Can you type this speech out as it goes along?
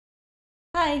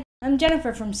Hi, I'm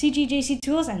Jennifer from CGJC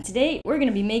Tools, and today we're going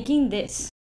to be making this.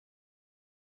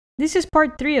 This is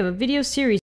part 3 of a video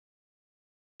series.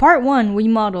 Part 1 we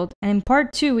modeled, and in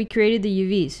part 2 we created the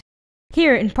UVs.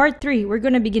 Here in part 3 we're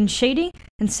going to begin shading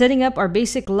and setting up our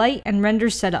basic light and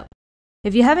render setup.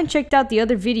 If you haven't checked out the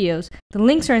other videos, the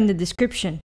links are in the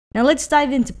description. Now let's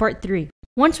dive into part 3.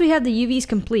 Once we have the UVs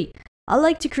complete, I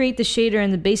like to create the shader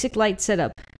and the basic light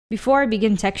setup before I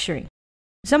begin texturing.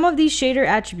 Some of these shader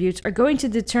attributes are going to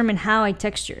determine how I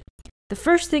texture. The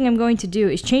first thing I'm going to do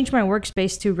is change my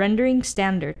workspace to rendering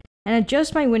standard and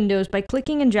adjust my windows by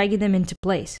clicking and dragging them into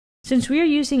place. Since we are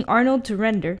using Arnold to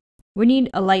render, we need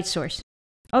a light source.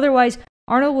 Otherwise,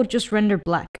 Arnold will just render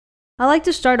black. I like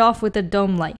to start off with a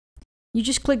dome light. You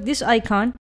just click this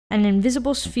icon and an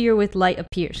invisible sphere with light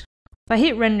appears. If I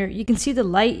hit render, you can see the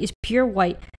light is pure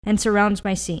white and surrounds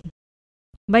my scene.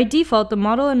 By default, the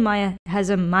model in Maya has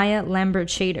a Maya Lambert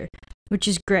shader, which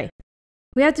is gray.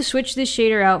 We have to switch this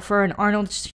shader out for an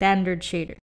Arnold standard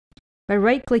shader by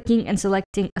right-clicking and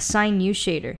selecting Assign New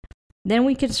Shader. Then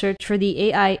we can search for the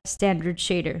AI standard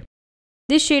shader.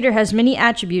 This shader has many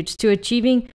attributes to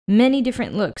achieving many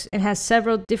different looks and has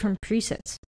several different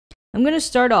presets. I'm going to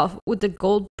start off with the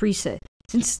gold preset,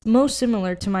 since it's most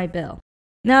similar to my bell.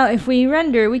 Now, if we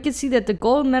render, we can see that the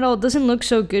gold metal doesn't look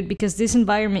so good because this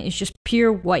environment is just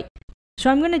pure white.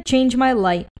 So I'm going to change my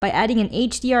light by adding an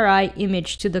HDRI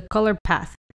image to the color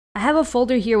path. I have a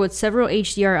folder here with several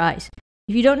HDRIs.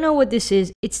 If you don't know what this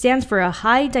is, it stands for a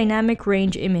high dynamic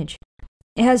range image.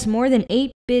 It has more than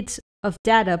 8 bits of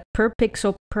data per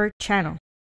pixel per channel.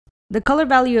 The color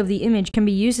value of the image can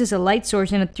be used as a light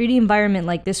source in a 3D environment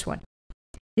like this one.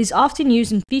 It is often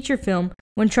used in feature film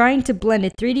when trying to blend a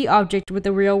 3D object with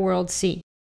a real-world scene.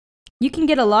 You can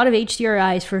get a lot of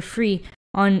HDRIs for free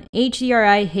on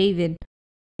HDRI Haven.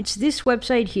 It's this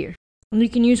website here, and you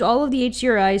can use all of the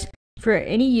HDRIs for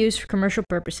any use for commercial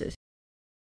purposes.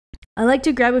 I like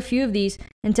to grab a few of these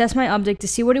and test my object to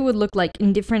see what it would look like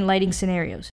in different lighting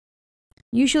scenarios.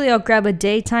 Usually I'll grab a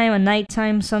daytime, a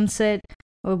nighttime, sunset,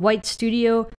 a white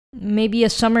studio, maybe a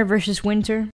summer versus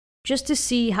winter, just to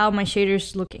see how my shader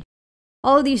is looking.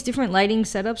 All of these different lighting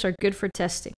setups are good for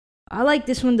testing. I like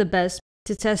this one the best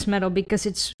to test metal because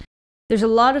there's a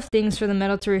lot of things for the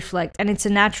metal to reflect and it's a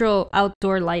natural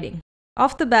outdoor lighting.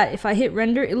 Off the bat, if I hit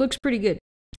render, it looks pretty good.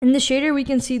 In the shader, we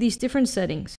can see these different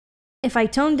settings. If I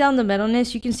tone down the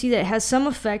metalness, you can see that it has some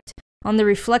effect on the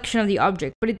reflection of the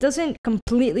object, but it doesn't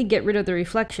completely get rid of the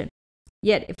reflection.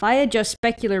 Yet, if I adjust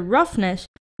specular roughness,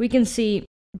 we can see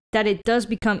that it does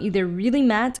become either really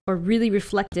matte or really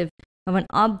reflective of an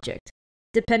object,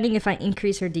 depending if I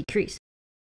increase or decrease.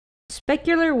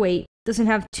 Specular weight doesn't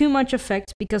have too much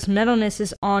effect because metalness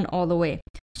is on all the way.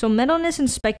 So metalness and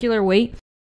specular weight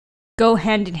go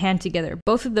hand in hand together.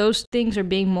 Both of those things are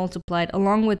being multiplied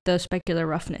along with the specular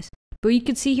roughness. But you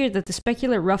can see here that the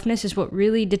specular roughness is what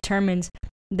really determines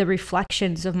the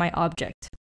reflections of my object.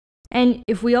 And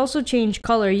if we also change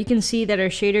color, you can see that our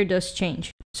shader does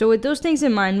change. So with those things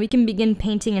in mind, we can begin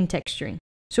painting and texturing.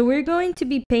 So we're going to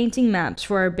be painting maps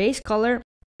for our base color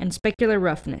and specular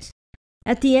roughness.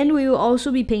 At the end, we will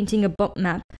also be painting a bump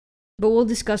map, but we'll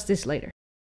discuss this later.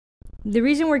 The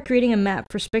reason we're creating a map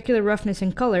for specular roughness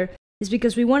and color is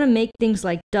because we want to make things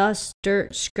like dust,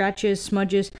 dirt, scratches,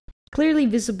 smudges clearly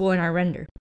visible in our render.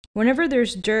 Whenever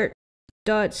there's dirt,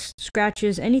 dots,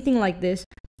 scratches, anything like this,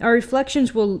 our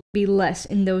reflections will be less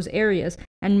in those areas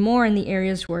and more in the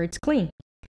areas where it's clean.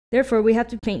 Therefore, we have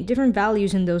to paint different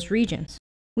values in those regions.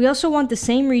 We also want the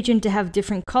same region to have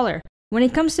different color. When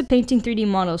it comes to painting 3D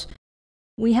models,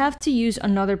 we have to use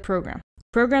another program.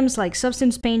 Programs like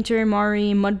Substance Painter,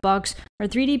 Mari, Mudbox are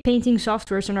 3D painting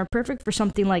softwares and are perfect for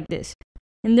something like this.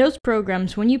 In those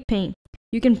programs, when you paint,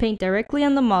 you can paint directly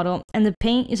on the model and the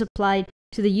paint is applied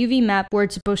to the UV map where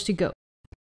it's supposed to go.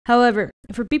 However,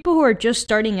 for people who are just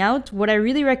starting out, what I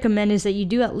really recommend is that you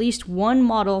do at least one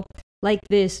model like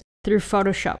this through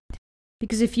Photoshop.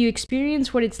 Because if you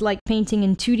experience what it's like painting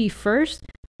in 2D first,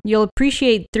 you'll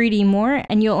appreciate 3D more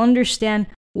and you'll understand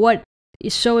what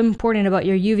is so important about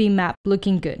your UV map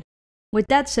looking good. With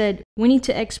that said, we need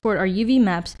to export our UV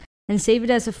maps and save it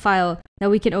as a file that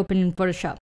we can open in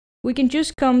Photoshop. We can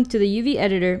just come to the UV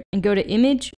editor and go to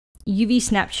Image, UV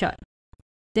Snapshot.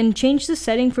 Then change the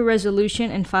setting for resolution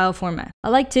and file format. I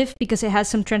like TIFF because it has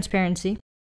some transparency.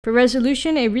 For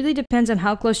resolution, it really depends on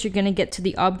how close you're going to get to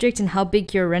the object and how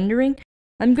big you're rendering.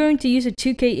 I'm going to use a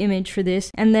 2K image for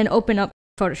this and then open up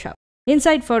Photoshop.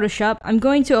 Inside Photoshop, I'm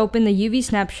going to open the UV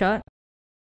snapshot.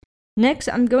 Next,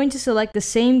 I'm going to select the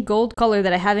same gold color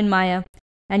that I have in Maya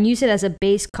and use it as a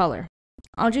base color.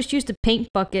 I'll just use the paint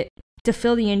bucket to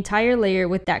fill the entire layer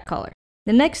with that color.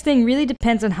 The next thing really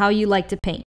depends on how you like to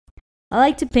paint. I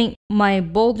like to paint my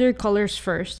bolder colors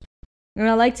first, and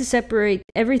I like to separate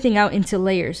everything out into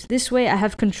layers. This way I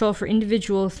have control for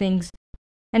individual things,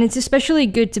 and it's especially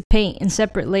good to paint in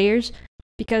separate layers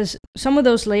because some of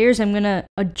those layers I'm going to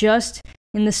adjust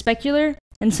in the specular,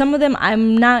 and some of them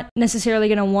I'm not necessarily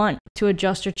going to want to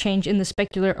adjust or change in the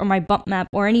specular or my bump map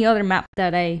or any other map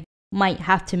that I might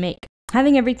have to make.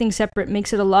 Having everything separate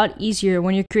makes it a lot easier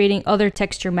when you're creating other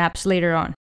texture maps later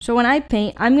on. So when I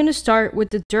paint, I'm going to start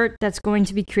with the dirt that's going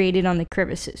to be created on the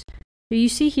crevices. So you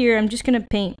see here, I'm just going to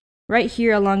paint right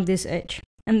here along this edge.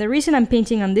 And the reason I'm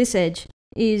painting on this edge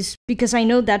is because I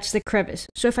know that's the crevice.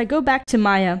 So if I go back to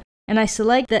Maya and I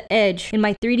select the edge in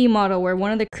my 3D model where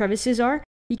one of the crevices are,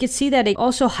 you can see that it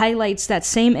also highlights that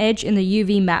same edge in the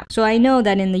UV map. So I know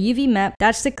that in the UV map,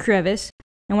 that's the crevice.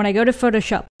 And when I go to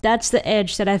Photoshop, that's the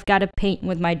edge that I've got to paint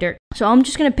with my dirt. So I'm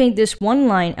just going to paint this one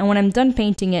line, and when I'm done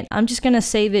painting it, I'm just going to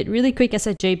save it really quick as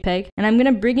a JPEG, and I'm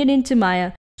going to bring it into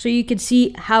Maya so you can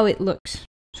see how it looks.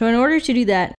 So in order to do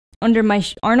that, under my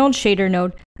Arnold shader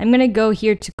node, I'm going to go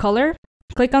here to Color,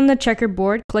 click on the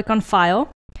checkerboard, click on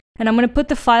File, and I'm going to put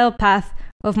the file path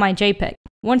of my JPEG.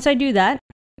 Once I do that,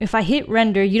 if I hit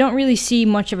render, you don't really see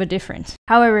much of a difference.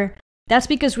 However, that's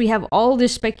because we have all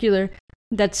this specular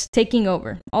that's taking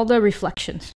over, all the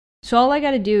reflections. So all I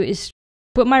gotta do is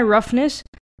put my roughness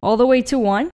all the way to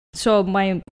 1, so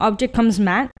my object comes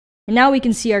matte, and now we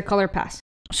can see our color pass.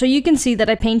 So you can see that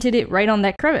I painted it right on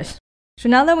that crevice. So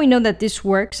now that we know that this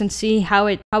works and see how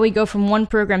we go from one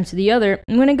program to the other,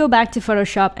 I'm gonna go back to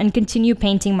Photoshop and continue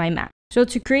painting my map. So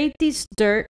to create this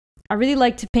dirt, I really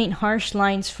like to paint harsh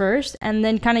lines first, and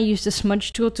then kind of use the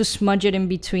smudge tool to smudge it in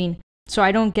between, so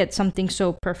I don't get something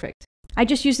so perfect. I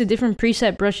just use the different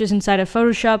preset brushes inside of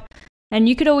Photoshop, and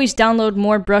you could always download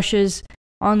more brushes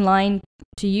online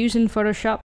to use in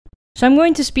Photoshop. So I'm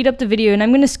going to speed up the video and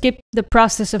I'm going to skip the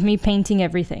process of me painting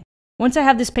everything. Once I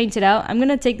have this painted out, I'm going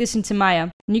to take this into Maya,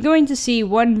 and you're going to see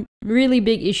one really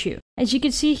big issue. As you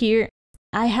can see here,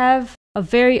 I have a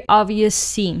very obvious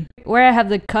seam. Where I have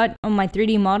the cut on my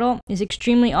 3D model is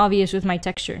extremely obvious with my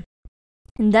texture.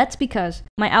 And that's because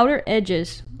my outer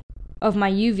edges of my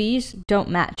UVs don't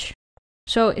match.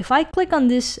 So if I click on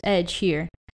this edge here,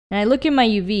 and I look at my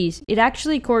UVs, it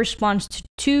actually corresponds to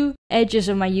 2 edges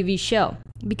of my UV shell.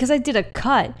 Because I did a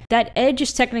cut, that edge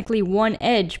is technically one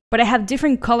edge, but I have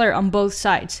different color on both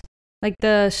sides. Like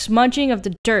the smudging of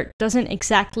the dirt doesn't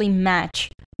exactly match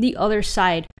the other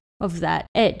side of that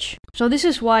edge. So this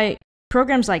is why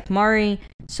programs like Mari,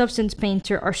 Substance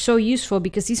Painter are so useful,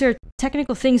 because these are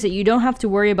technical things that you don't have to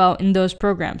worry about in those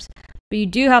programs, but you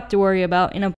do have to worry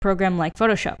about in a program like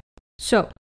Photoshop. So,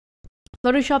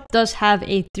 Photoshop does have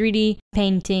a 3D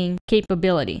painting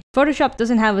capability. Photoshop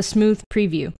doesn't have a smooth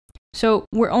preview. So,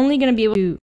 we're only going to be able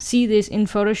to see this in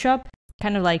Photoshop,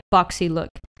 kind of like boxy look.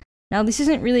 Now, this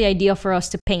isn't really ideal for us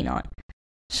to paint on.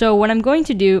 So, what I'm going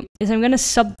to do is I'm going to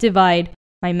subdivide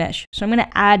my mesh. So, I'm going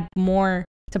to add more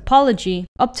topology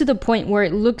up to the point where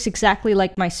it looks exactly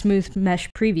like my smooth mesh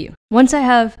preview. Once I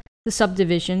have the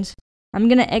subdivisions, I'm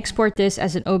going to export this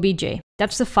as an OBJ.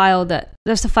 That's the file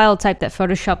type that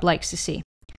Photoshop likes to see.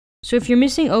 So if you're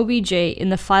missing OBJ in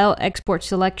the file export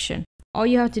selection, all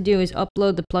you have to do is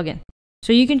upload the plugin.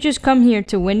 So you can just come here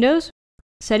to Windows,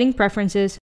 Setting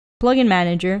Preferences, Plugin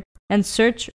Manager, and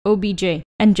search OBJ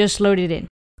and just load it in.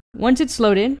 Once it's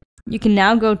loaded, you can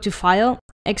now go to File,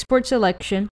 Export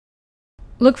Selection,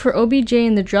 look for OBJ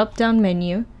in the drop-down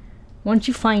menu. Once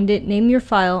you find it, name your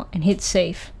file and hit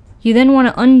Save. You then want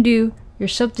to undo your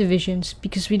subdivisions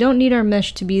because we don't need our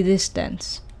mesh to be this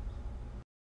dense.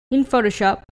 In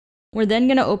Photoshop, we're then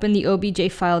going to open the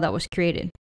OBJ file that was created.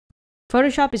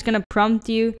 Photoshop is going to prompt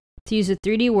you to use a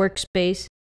 3D workspace.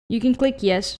 You can click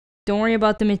yes. Don't worry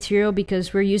about the material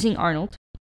because we're using Arnold.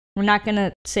 We're not going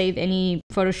to save any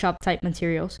Photoshop type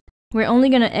materials. We're only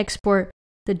going to export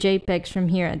the JPEGs from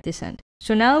here at this end.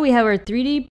 So now that we have our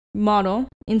 3D model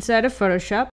inside of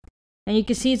Photoshop, and you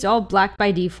can see it's all black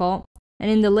by default. And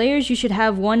in the layers, you should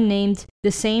have one named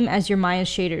the same as your Maya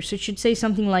shader. So it should say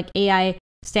something like AI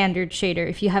Standard Shader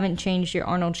if you haven't changed your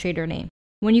Arnold shader name.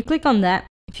 When you click on that,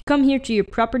 if you come here to your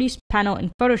Properties panel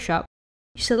in Photoshop,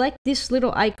 you select this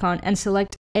little icon and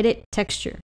select Edit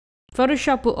Texture.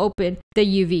 Photoshop will open the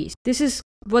UVs. This is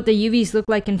what the UVs look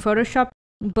like in Photoshop,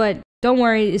 but don't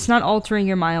worry, it's not altering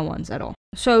your Maya ones at all.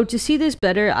 So to see this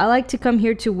better, I like to come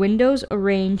here to Windows,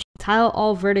 Arrange, Tile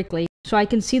All Vertically, so I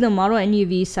can see the model and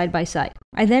UV side by side.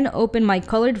 I then open my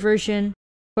colored version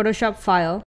Photoshop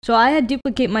file. So I had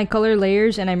duplicate my color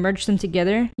layers and I merged them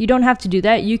together. You don't have to do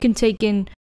that. You can take in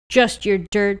just your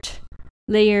dirt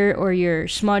layer or your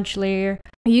smudge layer.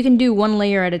 You can do one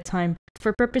layer at a time.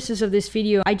 For purposes of this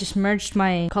video, I just merged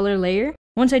my color layer.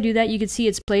 Once I do that, you can see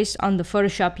it's placed on the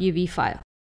Photoshop UV file.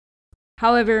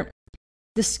 However,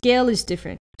 the scale is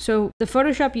different. So the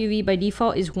Photoshop UV by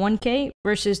default is 1K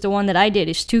versus the one that I did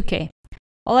is 2K.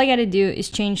 All I gotta do is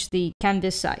change the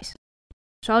canvas size.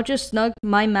 So I'll just snug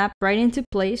my map right into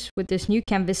place with this new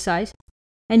canvas size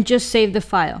and just save the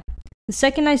file. The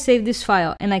second I save this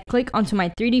file and I click onto my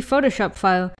 3D Photoshop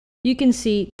file, you can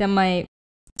see that my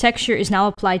texture is now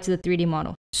applied to the 3D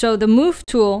model. So the Move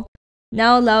tool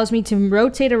now allows me to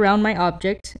rotate around my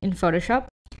object in Photoshop.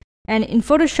 And in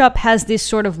Photoshop has this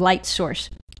sort of light source.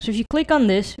 So if you click on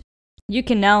this, you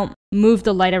can now move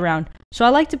the light around. So I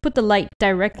like to put the light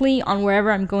directly on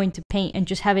wherever I'm going to paint and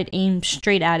just have it aim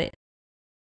straight at it.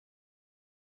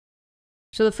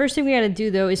 So the first thing we gotta do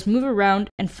though is move around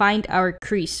and find our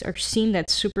crease, our seam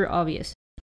that's super obvious.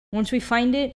 Once we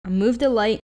find it, I move the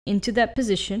light into that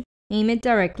position, aim it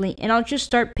directly, and I'll just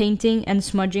start painting and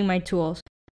smudging my tools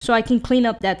so I can clean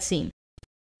up that seam.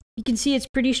 You can see it's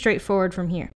pretty straightforward from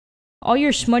here. All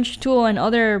your smudge tool and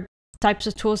other types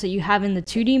of tools that you have in the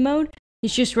 2D mode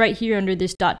is just right here under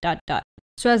this dot dot dot.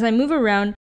 So as I move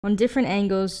around on different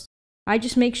angles, I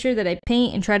just make sure that I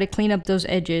paint and try to clean up those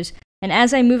edges. And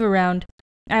as I move around,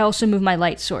 I also move my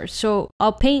light source. So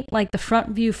I'll paint like the front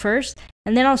view first,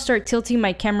 and then I'll start tilting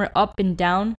my camera up and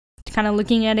down, kind of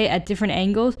looking at it at different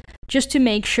angles, just to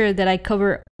make sure that I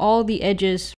cover all the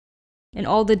edges and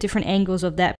all the different angles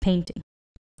of that painting.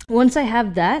 Once I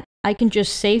have that, I can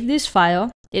just save this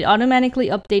file. It automatically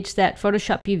updates that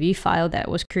Photoshop UV file that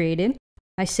was created.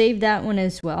 I saved that one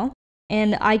as well.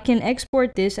 And I can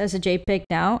export this as a JPEG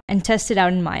now and test it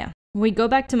out in Maya. When we go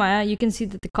back to Maya, you can see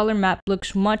that the color map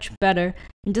looks much better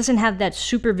and doesn't have that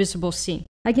super visible seam.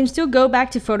 I can still go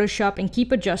back to Photoshop and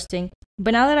keep adjusting,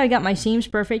 but now that I got my seams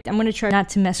perfect, I'm going to try not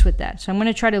to mess with that. So I'm going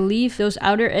to try to leave those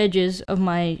outer edges of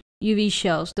my UV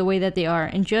shells the way that they are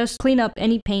and just clean up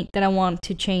any paint that I want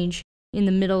to change in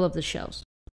the middle of the shells.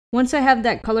 Once I have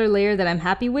that color layer that I'm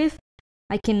happy with,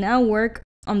 I can now work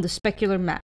on the specular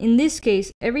map. In this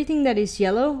case, everything that is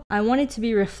yellow, I want it to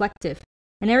be reflective,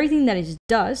 and everything that is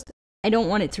dust, I don't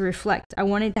want it to reflect. I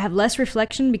want it to have less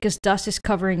reflection because dust is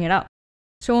covering it up.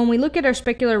 So when we look at our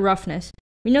specular roughness,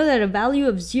 we know that a value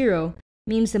of 0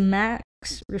 means the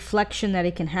max reflection that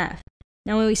it can have.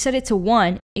 Now when we set it to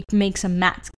 1, it makes a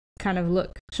matte kind of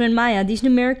look. So in Maya, these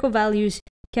numerical values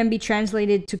can be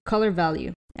translated to color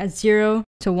value as 0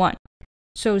 to 1.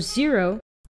 So 0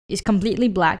 is completely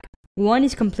black, 1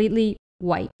 is completely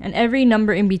white, and every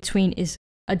number in between is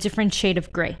a different shade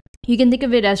of gray. You can think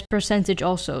of it as percentage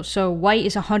also. So white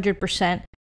is 100%,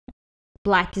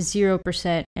 black is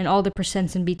 0%, and all the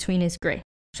percents in between is gray.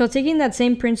 So taking that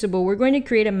same principle, we're going to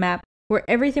create a map where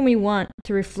everything we want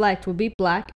to reflect will be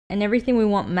black, and everything we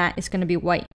want matte is going to be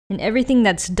white, and everything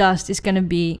that's dust is going to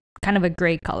be kind of a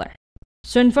gray color.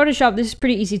 So in Photoshop, this is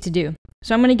pretty easy to do.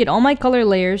 So I'm going to get all my color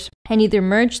layers and either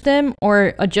merge them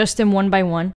or adjust them one by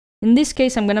one. In this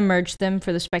case, I'm going to merge them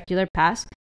for the specular pass.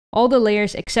 All the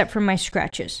layers except for my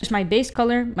scratches. Just my base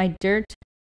color, my dirt,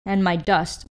 and my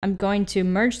dust. I'm going to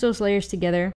merge those layers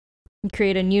together and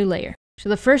create a new layer. So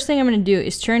the first thing I'm going to do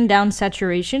is turn down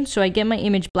saturation so I get my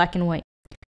image black and white.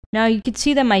 Now you can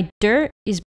see that my dirt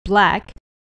is black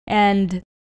and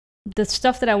the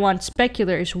stuff that I want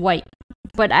specular is white,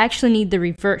 but I actually need the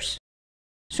reverse.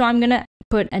 So I'm going to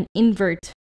put an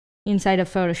invert inside of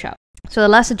Photoshop. So the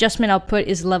last adjustment I'll put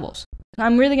is levels.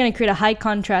 I'm really going to create a high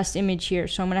contrast image here.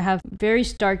 So I'm going to have very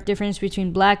stark difference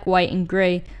between black, white, and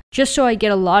gray, just so I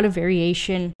get a lot of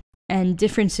variation and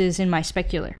differences in my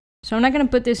specular. So I'm not going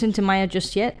to put this into Maya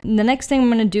just yet. And the next thing I'm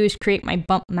going to do is create my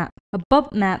bump map. A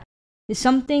bump map is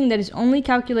something that is only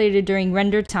calculated during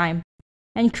render time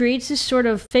and creates this sort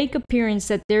of fake appearance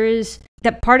that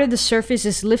that part of the surface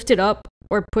is lifted up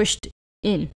or pushed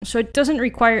in. So it doesn't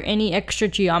require any extra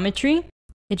geometry.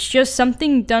 It's just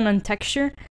something done on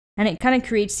texture, and it kind of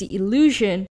creates the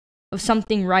illusion of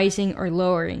something rising or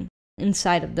lowering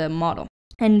inside of the model.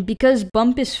 And because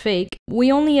bump is fake, we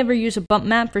only ever use a bump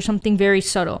map for something very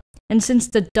subtle. And since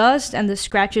the dust and the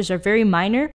scratches are very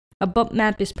minor, a bump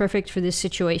map is perfect for this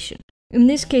situation. In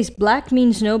this case, black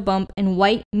means no bump and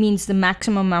white means the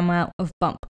maximum amount of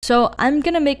bump. So I'm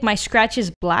going to make my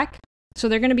scratches black, so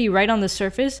they're going to be right on the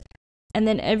surface. And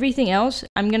then everything else,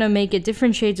 I'm going to make it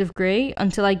different shades of gray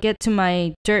until I get to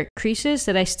my dirt creases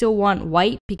that I still want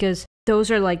white because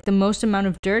those are like the most amount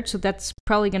of dirt. So that's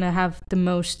probably going to have the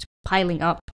most piling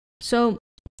up. So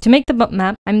to make the bump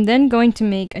map, I'm then going to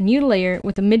make a new layer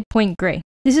with a midpoint gray.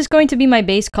 This is going to be my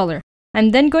base color.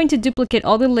 I'm then going to duplicate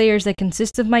all the layers that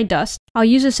consist of my dust. I'll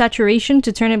use a saturation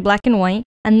to turn it black and white,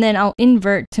 and then I'll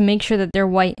invert to make sure that they're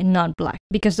white and not black,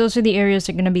 because those are the areas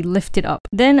that are going to be lifted up.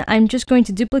 Then I'm just going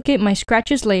to duplicate my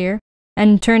scratches layer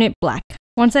and turn it black.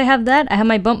 Once I have that, I have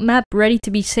my bump map ready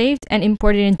to be saved and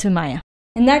imported into Maya.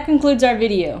 And that concludes our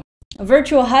video. A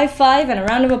virtual high five and a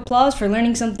round of applause for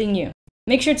learning something new.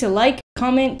 Make sure to like,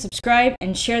 comment, subscribe,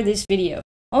 and share this video.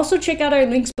 Also check out our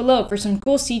links below for some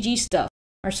cool CG stuff,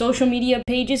 our social media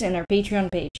pages, and our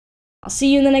Patreon page. I'll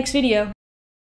see you in the next video.